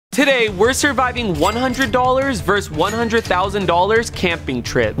Today, we're surviving $100 versus $100,000 camping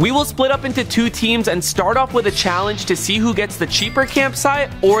trip. We will split up into 2 teams and start off with a challenge to see who gets the cheaper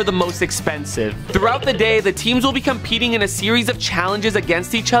campsite or the most expensive. Throughout the day, the teams will be competing in a series of challenges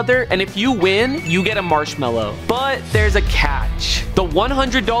against each other, and if you win, you get a marshmallow. But there's a catch. The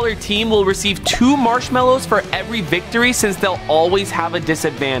 $100 team will receive 2 marshmallows for every victory since they'll always have a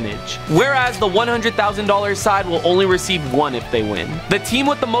disadvantage. Whereas the $100,000 side will only receive 1 if they win. The team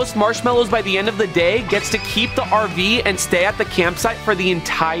with the most marshmallows by the end of the day gets to keep the RV and stay at the campsite for the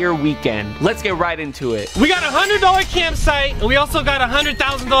entire weekend. Let's get right into it. We got a $100 campsite, and we also got a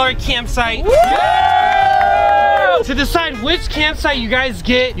 $100,000 campsite. Yeah! To decide which campsite you guys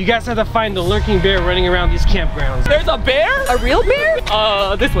get, you guys have to find the lurking bear running around these campgrounds. There's a bear? A real bear?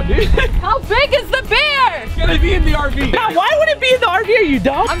 This one. How big is the bear? It's gonna be in the RV. Now, why would it be in the RV? Are you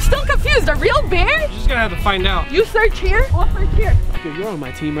dumb? I'm still confused. A real bear? You're just gonna have to find out. You search here, I'll search here. Okay, you're on my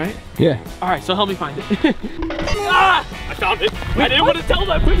team, right? Yeah. All right, so help me find it. Ah! I found it. I didn't want to tell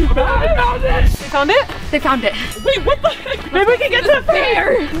them, but you found it. I found it. They found it? They found it. Wait, what the heck? Maybe we can get to the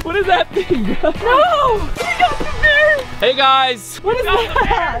bear. What is that thing? No! We got the bear! Hey guys! What is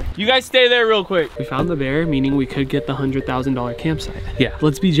that? You guys stay there real quick. We found the bear, meaning we could get the $100,000 campsite. Yeah,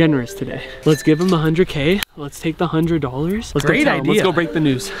 let's be generous today. Let's give him the 100K. Let's take the $100. Let's Great go tell him. idea. Let's go break the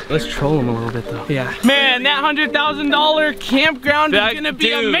news. Let's troll him a little bit though. Yeah. Man, that $100,000 campground is gonna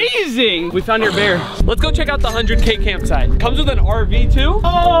be amazing. We found your bear. Let's go check out the 100K campsite. Comes with an RV too.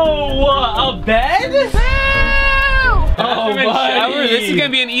 Oh, a bed? Oh, buddy. This is gonna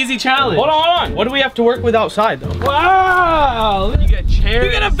be an easy challenge. Hold on. What do we have to work with outside though? Wow! You get chairs.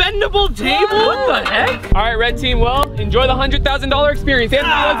 You got a bendable table? What the heck? All right, red team. Well, enjoy the $100,000 experience.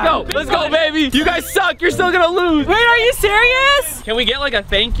 Anthony, let's go, baby. You guys suck. You're still gonna lose. Wait, are you serious? Can we get like a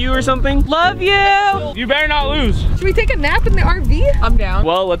thank you or something? Love you. You better not lose. Should we take a nap in the RV? I'm down.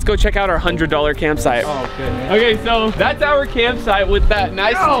 Well, let's go check out our $100 campsite. Oh, good. Okay, so that's our campsite with that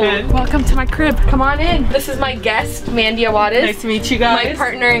nice tent. Welcome to my crib. Come on in. This is my guest, Mandy Awadis. Nice to meet you guys. My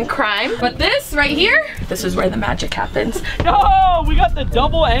partner in crime. But this right here, this is where the magic happens. No, we got the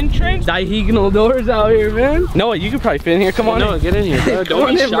double entrance. Diagonal doors out here, man. Noah, you could probably fit in here. Come on. No, get in here, bro. Don't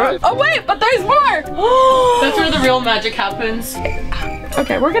be shy. Oh wait, but there's more. That's where the real magic happens.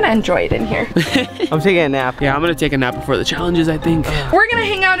 Okay, we're gonna enjoy it in here. I'm taking a nap. Yeah, I'm gonna take a nap before the challenges, I think. We're gonna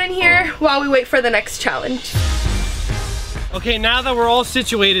hang out in here while we wait for the next challenge. Okay, now that we're all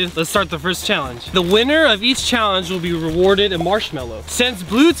situated, let's start the first challenge. The winner of each challenge will be rewarded a marshmallow. Since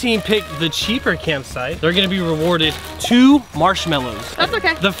blue team picked the cheaper campsite, they're gonna be rewarded 2 marshmallows. That's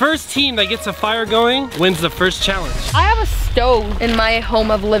okay. The first team that gets a fire going wins the first challenge. I have a stove in my home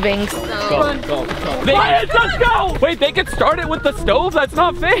of living, so. Go. Let's go! Wait, they could start it with the stove? That's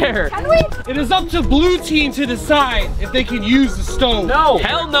not fair. Can we? It is up to blue team to decide if they can use the stove. No.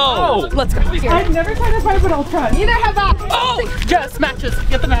 Hell no. Let's go. I've never tried a fire, but I'll try. Neither have I. Oh, yes, matches.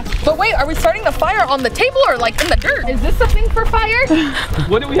 Get the match. But wait, are we starting the fire on the table or like in the dirt? Is this something for fire?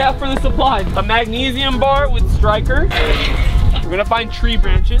 What do we have for the supply? A magnesium bar with striker. We're gonna find tree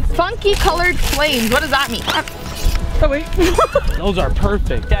branches. Funky colored flames. What does that mean? Oh, wait. Those are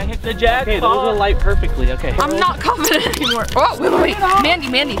perfect. Did I hit the jack? Okay, those will light perfectly. Okay. I'm not confident anymore. Oh, wait.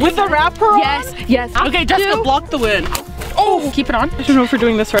 Mandy. With the wrapper on? Yes. Okay, Jessica, block the wind. Oh, keep it on. I don't know if we're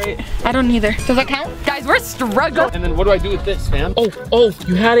doing this right. I don't either. Does that count? Guys, we're struggling. And then what do I do with this, fam? Oh,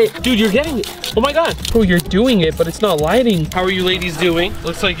 you had it. Dude, you're getting it. Oh my God. Oh, you're doing it, but it's not lighting. How are you ladies doing?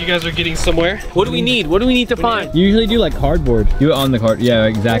 Looks like you guys are getting somewhere. What do we need? What do we need to find? You usually do like cardboard. Do it on the card. Yeah,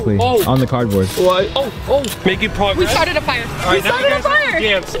 exactly. Oh. On the cardboard. Oh. Making progress. We started a fire. All right, now you guys have to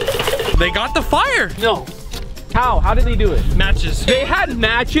dance. They got the fire. No. How did they do it? Matches. They had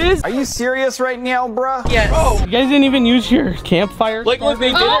matches? Are you serious right now, bruh? Yes. You guys didn't even use your campfire? Like when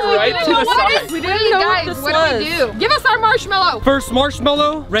they did it right to the side. We didn't know guys, what do we do? Give us our marshmallow. First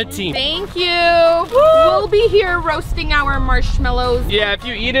marshmallow, red team. Thank you. We'll be here roasting our marshmallows. Yeah, if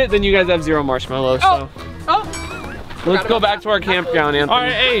you eat it, then you guys have 0 marshmallows, so. Let's go back to our campground, Anthony. All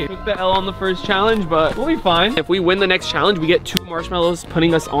right, hey. Took the L on the first challenge, but we'll be fine. If we win the next challenge, we get 2 marshmallows,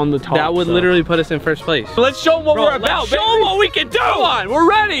 putting us on the top. That would literally put us in first place. So let's show them what we're about. Show them what we can do. Come on, we're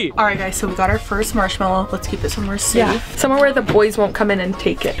ready. All right, guys, so we got our first marshmallow. Let's keep it somewhere safe. Yeah, somewhere where the boys won't come in and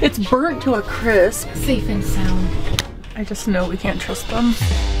take it. It's burnt to a crisp. Safe and sound. I just know we can't trust them.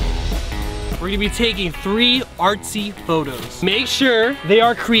 we're gonna be taking 3 artsy photos. Make sure they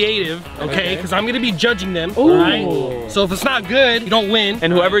are creative, okay? Because I'm gonna be judging them, all right? So if it's not good, you don't win.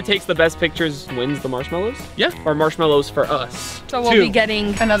 And whoever takes the best pictures wins the marshmallows? Yeah. Or marshmallows for us? So we'll be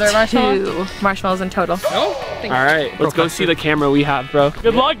getting Another marshmallow? 2 marshmallows in total. Oh. All right, let's go see the camera we have, bro.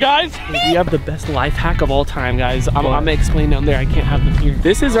 Good luck, guys. We have the best life hack of all time, guys. I'm gonna explain down there. I can't have them here.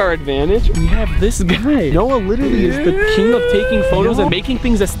 This is our advantage. We have this guy. Noah literally is the king of taking photos and making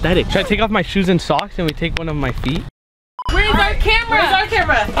things aesthetic. Should I take off my shoes and socks and we take one of my feet? Where's our camera? Where's our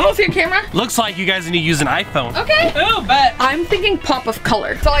camera? I don't see a camera. Looks like you guys need to use an iPhone. Okay. Oh, bet. I'm thinking pop of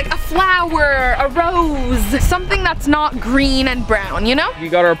color. So like a flower, a rose, something that's not green and brown, you know? We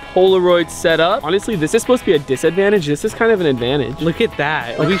got our Polaroid set up. Honestly, this is supposed to be a disadvantage. This is kind of an advantage. Look at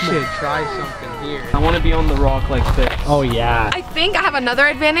that. We should try something here. I want to be on the rock like this. Oh yeah. I think I have another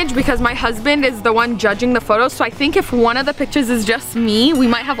advantage because my husband is the one judging the photos. So I think if one of the pictures is just me, we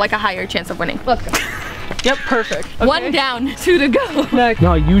might have like a higher chance of winning. Let's go. Yep, perfect. Okay. 1 down, 2 to go.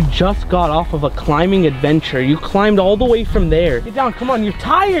 No, you just got off of a climbing adventure. You climbed all the way from there. Get down, come on, you're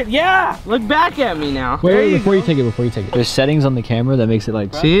tired. Yeah, look back at me now. Wait, before you take it, There's settings on the camera that makes it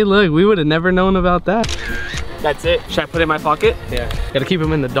like... See, look, we would have never known about that. That's it. Should I put it in my pocket? Yeah. Gotta keep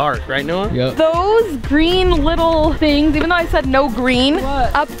them in the dark, right, Noah? Yep. Those green little things, even though I said no green,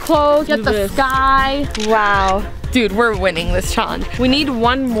 up close, get the sky. Wow. Dude, we're winning this challenge. We need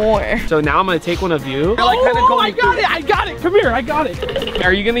one more. So now I'm gonna take one of you. Oh, I got it. Come here, I got it.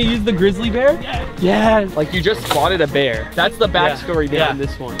 Are you gonna use the grizzly bear? Yeah. Like you just spotted a bear. That's the backstory behind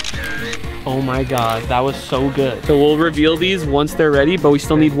this one. Oh my god, that was so good. So we'll reveal these once they're ready, but we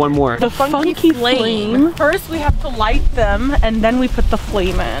still need one more. The funky flame. First, we have to light them, and then we put the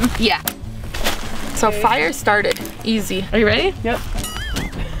flame in. Yeah. So fire started. Easy. Are you ready? Yep.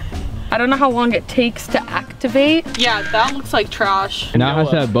 I don't know how long it takes to activate. Yeah, that looks like trash. Now it has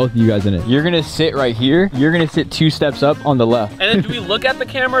to have both of you guys in it. You're gonna sit right here. You're gonna sit 2 steps up on the left. And then do we look at the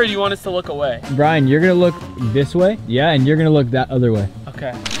camera or do you want us to look away? Brian, you're gonna look this way. Yeah, and you're gonna look that other way.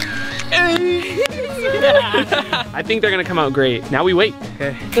 Okay. I think they're gonna come out great. Now we wait.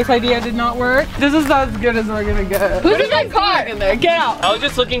 Okay. This idea did not work. This is as good as we're gonna get. Who's in my car? In there, get out. I was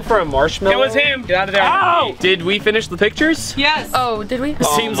just looking for a marshmallow. It was him. Get out of there. Ow! Did we finish the pictures? Yes. Oh, did we?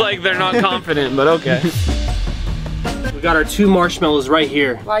 Seems like they're not confident, but okay. We got our 2 marshmallows right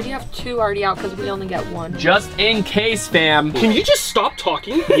here. Why do you have 2 already out? Because we only get 1. Just in case, fam. Can you just stop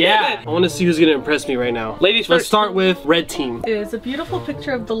talking? Yeah. I want to see who's gonna impress me right now. Ladies, let's start with red team. It's a beautiful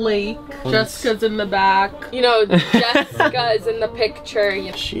picture of the lake. Jessica's in the back. You know, Jessica is in the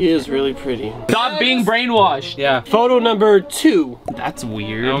picture. She is really pretty. Stop being brainwashed. Yeah. Photo number 2. That's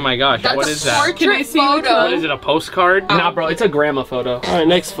weird. Oh my gosh, That's what a is that? portrait Can I see which photo. What is it, a postcard? Nah, bro, it's a grandma photo. All right,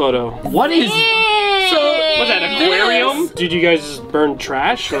 next photo. What is? Was that an aquarium? Did you guys just burn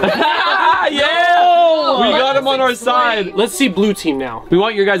trash? Or... Yeah! We got him on our side. Let's see blue team now. We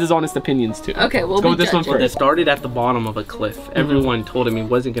want your guys' honest opinions too. Okay, we'll Let's go with this one Well, it first. started at the bottom of a cliff. Everyone told him he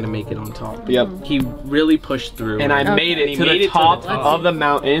wasn't gonna make it on top. Yep. He really pushed through. And I made it to the top of the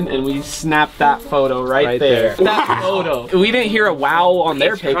mountain, and we snapped that photo right there. That photo. We didn't hear a wow on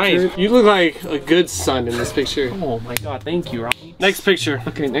their picture. You look like a good son in this picture. Oh my god, thank you, Ronnie. Next picture.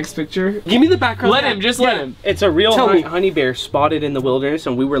 Okay, next picture. Give me the background. Let him, just let him. It's a real Tell me. honey bear spotted in the wilderness,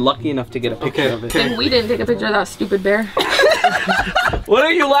 and we were lucky enough to get a picture of it. And we didn't take a picture of that stupid bear. What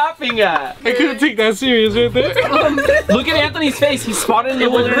are you laughing at? I couldn't take that serious right there. Look at Anthony's face. He's spotted in the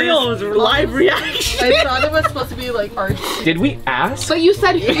wilderness. It was a live reaction. I thought it was supposed to be like art. Did we ask? But you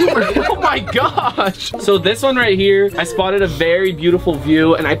said humor. Oh my gosh. So this one right here, I spotted a very beautiful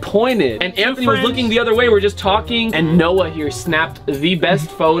view and I pointed. And Anthony was looking the other way. We're just talking. And Noah here snapped the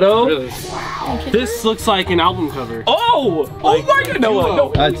best photo. Really? This looks like an album cover. Oh! Oh my god, Noah.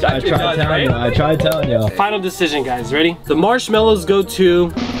 No, I tried telling you. I tried telling you. Final decision, guys. Ready? The marshmallows go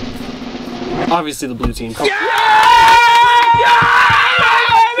to obviously the blue team. The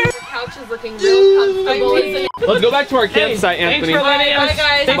couch is looking real comfortable, isn't it? Let's go back to our campsite, Anthony. Thanks for letting us. Bye,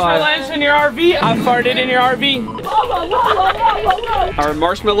 guys. Thanks Bye. for letting us in your RV. I farted in your RV. Our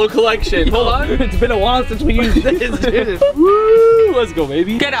marshmallow collection. Hold on. It's been a while since we used this. Woo! Let's go,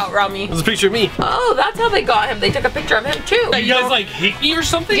 baby. Get out, Rami. There's a picture of me. Oh, that's how they got him. They took a picture of him too. You guys like hate me or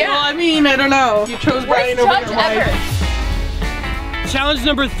something? Yeah. Well, I mean, I don't know. You chose Brian Worst over judge your wife. ever. Challenge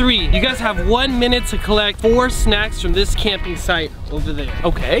number 3. You guys have 1 minute to collect 4 snacks from this camping site over there.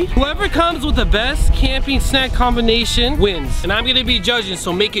 Okay. Whoever comes with the best camping snack combination wins. And I'm gonna be judging,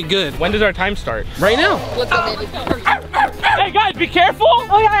 so make it good. When does our time start? Right now. Let's go, baby. Hey guys, be careful.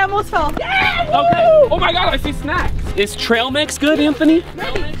 Oh yeah, I almost fell. Okay. Oh my god, I see snacks. Is trail mix good, Anthony?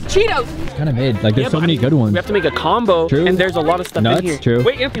 Cheetos. It's kind of mid. Like, there's so many good ones. We have to make a combo, True. and there's a lot of stuff Nuts, in here. true.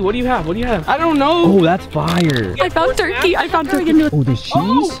 Wait, Anthony, what do you have? What do you have? I don't know. Oh, that's fire. I found turkey. I found turkey. Oh, there's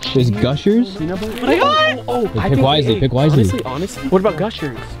cheese. There's Gushers. Pick wisely. Pick wisely. Honestly. What about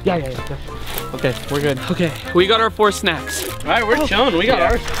Gushers? Yeah, Gushers. Okay, we're good. Okay, we got our 4 snacks. All right, we're chilling. We got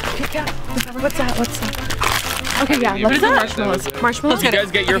ours. What's that? Okay, yeah, let's do marshmallows. Marshmallows. You guys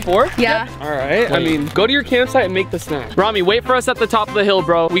get your 4? Yeah. All right. I mean, go to your campsite and make the snack. Rami, wait for us at the top of the hill,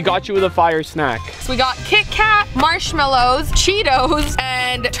 bro. We got you with a fire snack. So we got Kit Kat, marshmallows, Cheetos,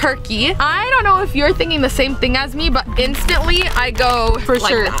 and turkey. I don't know if you're thinking the same thing as me, but instantly I go For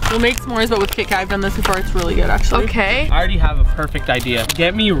sure. that. We'll make s'mores, but with Kit Kat, I've done this before. It's really good, actually. Okay. I already have a perfect idea.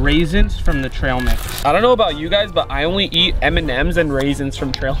 Get me raisins from the trail mix. I don't know about you guys, but I only eat M&Ms and raisins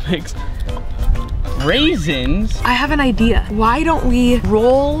from trail mix. Raisins? I have an idea. Why don't we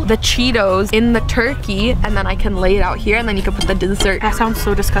roll the Cheetos in the turkey and then I can lay it out here and then you can put the dessert. That sounds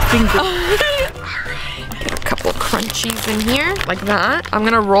so disgusting. Get a couple of crunchies in here, like that. I'm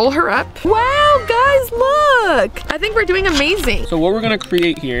gonna roll her up. Wow, guys, look. I think we're doing amazing. So what we're gonna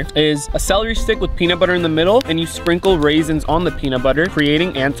create here is a celery stick with peanut butter in the middle, and you sprinkle raisins on the peanut butter,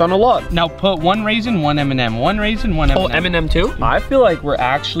 creating ants on a log. Now put 1 raisin, 1 M&M. 1 raisin, 1 M&M. Oh, M&M too? I feel like we're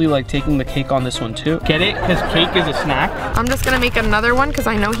actually like taking the cake on this one too. Get it? Because cake is a snack. I'm just gonna make another one because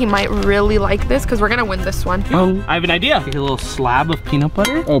I know he might really like this because we're gonna win this one. Oh, I have an idea. Take a little slab of peanut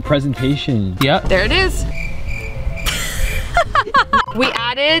butter. Oh, presentation. Yep. There it is. We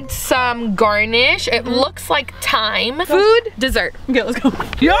added some garnish. It looks like thyme. Food, dessert. Okay, let's go.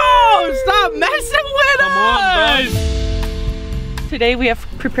 Yo, stop messing with us! Today we have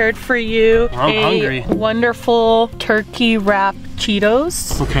prepared for you hungry. wonderful turkey wrapped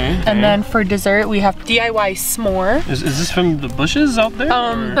Cheetos. Okay. And then for dessert we have DIY s'more. Is this from the bushes out there?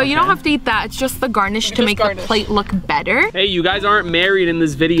 So you don't have to eat that. It's just the garnish to make the plate look better. Hey, you guys aren't married in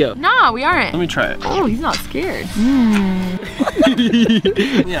this video. No, we aren't. Let me try it. Oh, he's not scared.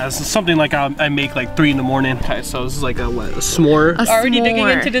 Yeah, this is something like I make like 3 in the morning. Okay, so this is like a s'more. Already digging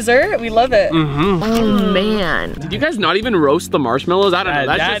into dessert? We love it. Oh man. Did you guys not even roast the marshmallows? I don't know,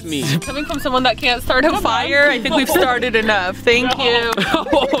 that's just me. Coming from someone that can't start a fire, I think we've started enough. Thank you.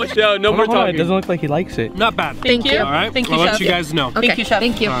 Oh, no more It talking. doesn't look like he likes it. Not bad. Thank you. All right, Thank you, I'll let Chef. you guys know. Okay. Thank you, Chef.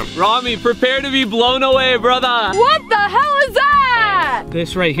 Thank you. Rami, prepare to be blown away, brother. What the hell is that?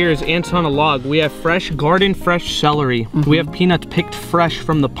 This right here is ants on a log. We have fresh garden fresh celery. We have peanuts picked fresh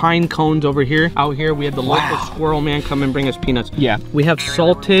from the pine cones over here. Out here we had the local squirrel man come and bring us peanuts. Yeah. We have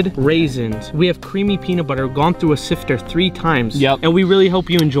salted raisins. We have creamy peanut butter gone through a sifter 3 times. Yep. And we really hope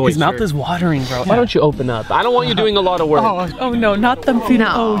you enjoy. His mouth is watering, bro. Why don't you open up? I don't want you doing a lot of work. Oh no, not them feeding.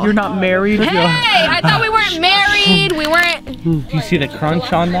 No. Oh, you're not married. Hey, I thought we weren't married. We weren't. Do you see the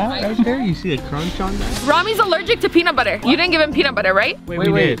crunch on that right there? You see the crunch on that? Rami's allergic to peanut butter. You didn't give him peanut butter, right? Wait, we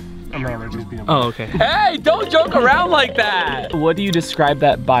did. I'm not allergic to peanut Oh, okay. Hey, don't joke around like that. What do you describe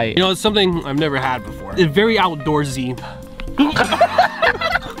that bite? You know, it's something I've never had before. It's very outdoorsy.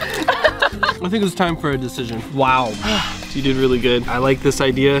 I think it's time for a decision. Wow. You did really good. I like this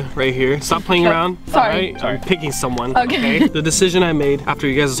idea right here. Stop playing around. Sorry. All right? I'm picking someone. Okay. The decision I made after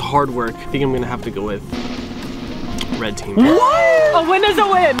you guys' hard work, I think I'm gonna have to go with red team. A win is a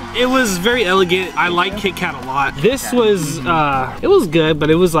win. It was very elegant. I like Kit Kat a lot. This was, it was good,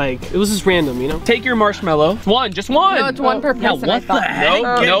 but it was just random, you know? Take your marshmallow. One, just one. No, it's one per person. what the heck?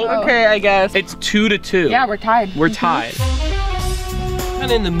 No. Okay, I guess. It's 2 to 2. Yeah, we're tied. We're tied. I'm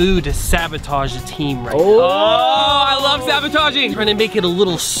in the mood to sabotage the team right now. Oh, I love sabotaging. Trying to make it a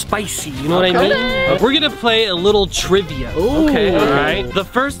little spicy, you know what I mean? We're gonna play a little trivia. Okay. All right. The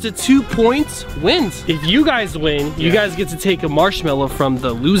first to 2 points wins. If you guys win, you guys get to take a marshmallow from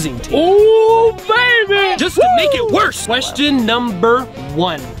the losing team. Oh, baby. Just to make it worse. Question number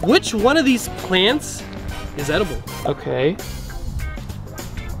 1. Which one of these plants is edible? Okay.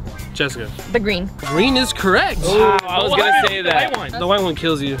 Jessica. The green. Green is correct. I was gonna say that. The white one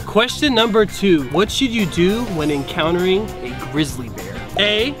kills you. Question number 2. What should you do when encountering a grizzly bear?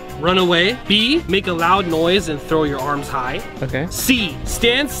 A, run away. B, make a loud noise and throw your arms high. Okay. C,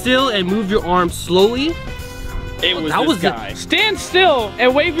 stand still and move your arms slowly. That was the guy. Stand still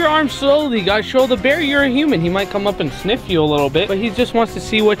and wave your arms slowly, guys. Show the bear you're a human. He might come up and sniff you a little bit, but he just wants to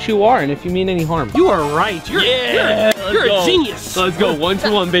see what you are and if you mean any harm. You are right. You're a genius. Let's go. 1 to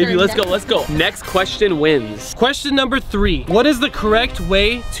 1, baby. Let's go. Let's go. Next question wins. Question number 3. What is the correct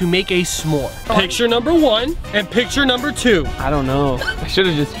way to make a s'more? Picture number 1 and picture number 2. I don't know. I should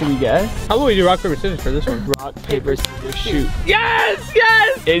have just guessed. How about we do rock, paper, scissors for this one? Rock, paper, scissors, shoot. Yes,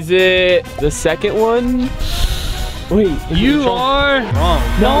 yes! Is it the second one? Wait, You are wrong.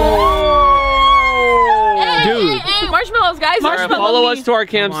 No! Dude. Marshmallows, guys. All right, follow us to our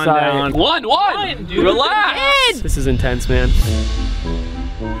campsite. One, dude. Relax. This is intense, man.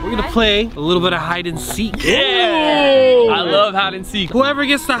 We're gonna play a little bit of hide and seek. Yeah. I love hide and seek. Whoever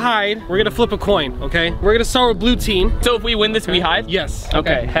gets to hide, we're gonna flip a coin, okay? We're gonna start with blue team. So if we win this, we hide? Yes.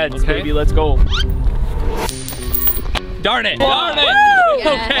 Okay, heads, Okay. baby, let's go. Darn it. Darn it. Yes.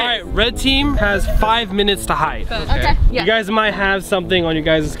 Okay. All right, red team has 5 minutes to hide. Okay. Yeah. You guys might have something on your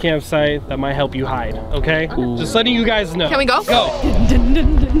guys' campsite that might help you hide, okay? Just letting you guys know. Can we go? Go.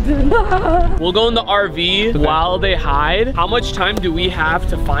 We'll go in the RV while they hide. How much time do we have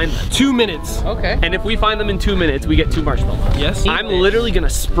to find them? 2 minutes. Okay. And if we find them in 2 minutes, we get 2 marshmallows. Yes. I'm literally gonna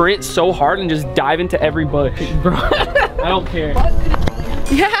sprint so hard and just dive into every bush. Bro, I don't care.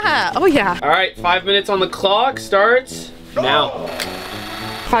 Yeah. Oh yeah. All right, 5 minutes on the clock. Starts now.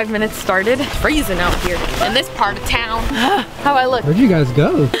 5 minutes started. It's freezing out here in this part of town. How I look? Where'd you guys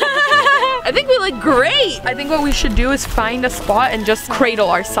go? I think we look great. I think what we should do is find a spot and just cradle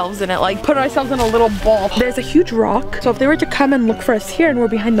ourselves in it. Like put ourselves in a little ball. There's a huge rock. So if they were to come and look for us here and we're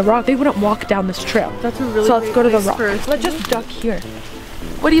behind the rock, they wouldn't walk down this trail. That's a really So let's go to the place rock. for- Let's just duck here.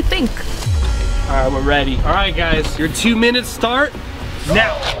 What do you think? All right, we're ready. All right, guys, your 2 minutes start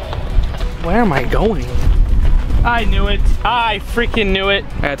now. Where am I going? I knew it. I freaking knew it.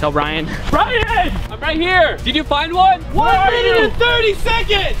 I gotta tell Brian. Brian! I'm right here. Did you find one? 1 minute and 30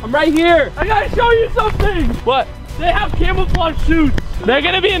 seconds. I'm right here. I gotta show you something. What? They have camouflage suits. They're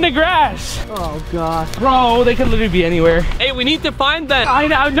gonna be in the grass. Oh gosh. Bro, they could literally be anywhere. Hey, we need to find them. I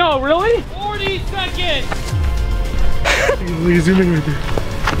know, no, really? 40 seconds. Zoom in right there.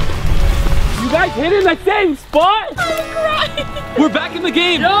 You guys hit in the same spot? We're back in the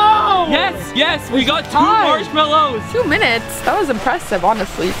game. No! Yes, yes, we got 2 marshmallows. 2 minutes. That was impressive,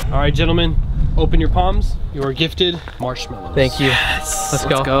 honestly. All right, gentlemen, open your palms. You are gifted marshmallows. Thank you. Yes. Let's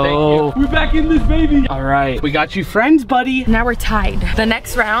go. Go. We're back in this, baby. All right. We got you friends, buddy. Now we're tied. The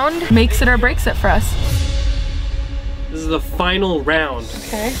next round makes it or breaks it for us. This is the final round.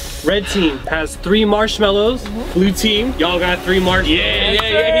 Okay. Red team has 3 marshmallows. Blue team, y'all got 3 marshmallows. Yeah. He's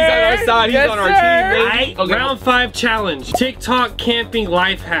on our side. He's on our team, baby. Right. Okay. Round 5 challenge. TikTok camping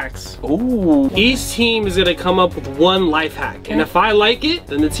life hacks. Ooh. Each team is gonna come up with 1 life hack. And if I like it,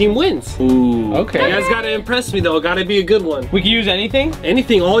 then the team wins. Ooh. Okay. You guys gotta impress me though. Gotta be a good one. We can use anything?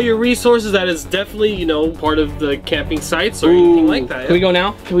 Anything, all your resources that is definitely, you know, part of the camping sites or anything like that. Can we go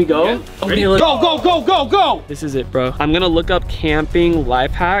now? Can we go? Yeah. Okay, Ready? let's Go! This is it, bro. I'm gonna look up camping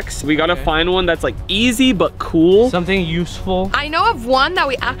life hacks. We gotta find one that's like easy but cool. Something useful. I know of one that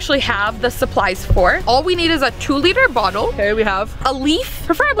we actually have the supplies for. All we need is a 2-liter bottle. Okay, we have. A leaf,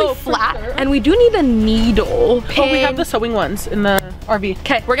 preferably for flat. sure. And we do need a needle. Oh, we have the sewing ones in the RV.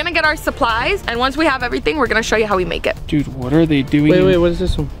 Okay, we're gonna get our supplies, and once we have everything, we're gonna show you how we make it. Dude, what are they doing? Wait, what is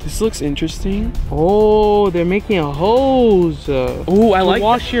this one? This looks interesting. Oh, they're making a hose. Oh, I to like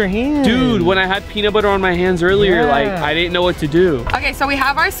wash your hands. Dude, when I had peanut butter on my hands earlier, like I didn't know what to do. Okay, so we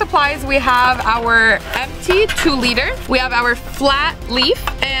have our supplies. We have our empty 2-liter. We have our flat leaf,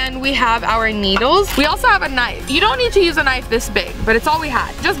 and we have our needles. We also have a knife. You don't need to use a knife this big, but it's all we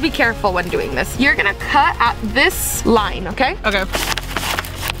had. Just be careful when doing this. You're gonna cut at this line, okay? Okay.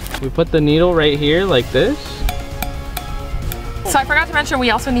 We put the needle right here like this. So I forgot to mention we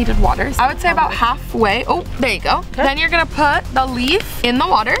also needed water. I would say about halfway. Oh, there you go. Then you're gonna put the leaf in the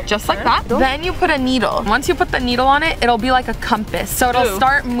water, just like that. Then you put a needle. Once you put the needle on it, it'll be like a compass. So it'll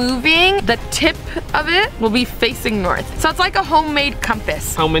start moving. The tip of it will be facing north. So it's like a homemade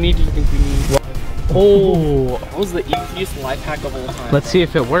compass. How many do you think we need? Oh, That was the easiest life hack of all time. let's see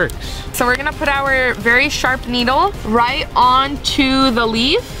if it works. So we're gonna put our very sharp needle right onto the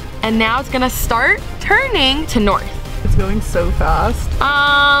leaf, and now it's gonna start turning to north. It's going so fast.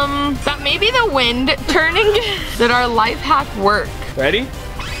 That may be the wind turning. Did our life hack work? Ready?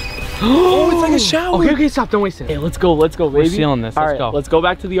 Oh, it's like a shower. Okay, stop, don't waste it. Hey, let's go, baby. We're sealing this, All let's right, go. let's go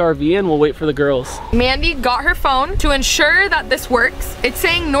back to the RV and we'll wait for the girls. Mandy got her phone to ensure that this works. It's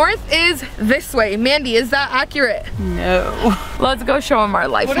saying north is this way. Mandy, is that accurate? No. Let's go show them our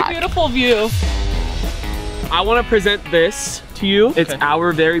life What a hack. beautiful view. I want to present this to you. It's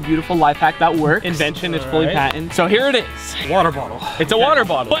our very beautiful life hack that works. Invention is fully patented. So here it is. Water bottle. It's a water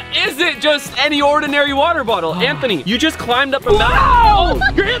bottle. But is it just any ordinary water bottle? Anthony, you just climbed up a mountain.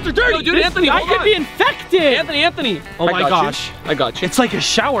 Oh, Your hands are dirty. no, dude, Anthony, I hold could on. be infected. Anthony. Oh my gosh. I got you. It's like a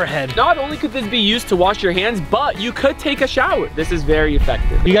shower head. Not only could this be used to wash your hands, but you could take a shower. This is very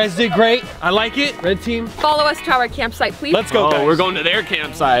effective. You guys did great. I like it. Red team. Follow us to our campsite, please. Let's go, guys. we're going to their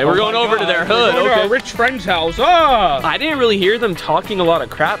campsite. We're going over to their hood. Go to Okay. our rich friend's house. Ah. I didn't really hear hear them talking a lot of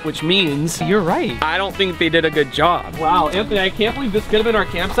crap, which means You're right. I don't think they did a good job. Wow, Anthony, I can't believe this could have been our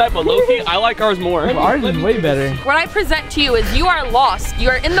campsite, but low-key, I like ours more. Ours is way better. What I present to you is you are lost.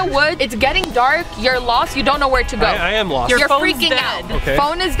 You're in the woods, it's getting dark, you're lost, you don't know where to go. I am lost. You're phone's freaking dead. out. Okay.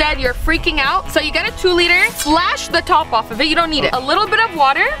 Phone is dead, you're freaking out. So you get a 2-liter, slash the top off of it, you don't need it. A little bit of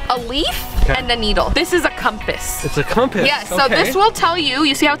water, a leaf, and a needle. This is a compass. It's a compass. Yes, so this will tell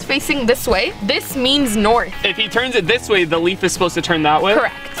you see how it's facing this way? This means north. If he turns it this way, the leaf is supposed to turn that way?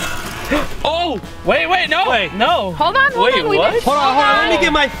 Correct. Oh, wait, no. Wait. No. Hold on, Wait, we what? didn't- Hold on. Let me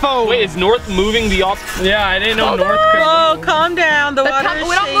get my phone. Wait, is north moving the opposite? Yeah, I didn't know Hold north on. could. Oh, calm down. The water is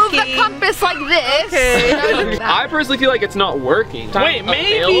we don't move the shaking. compass like this. Okay. I personally feel like it's not working. Wait,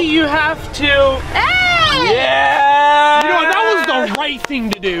 maybe you have to. Hey! Yeah! You know, that was the right thing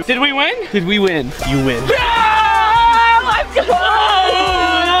to do. Did we win? Did we win? You win. Let's go!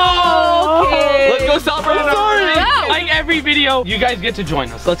 Okay. Let's go celebrate. Go. Like every video, you guys get to join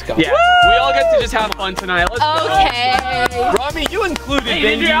us. Let's go. Yeah. We all get to just have fun tonight. Let's Okay. go. Rami, you included, Hey,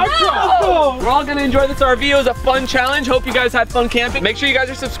 baby. did your outro. We're all gonna enjoy this RV. It was a fun challenge. Hope you guys had fun camping. Make sure you guys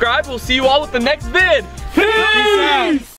are subscribed. We'll see you all with the next vid. Peace!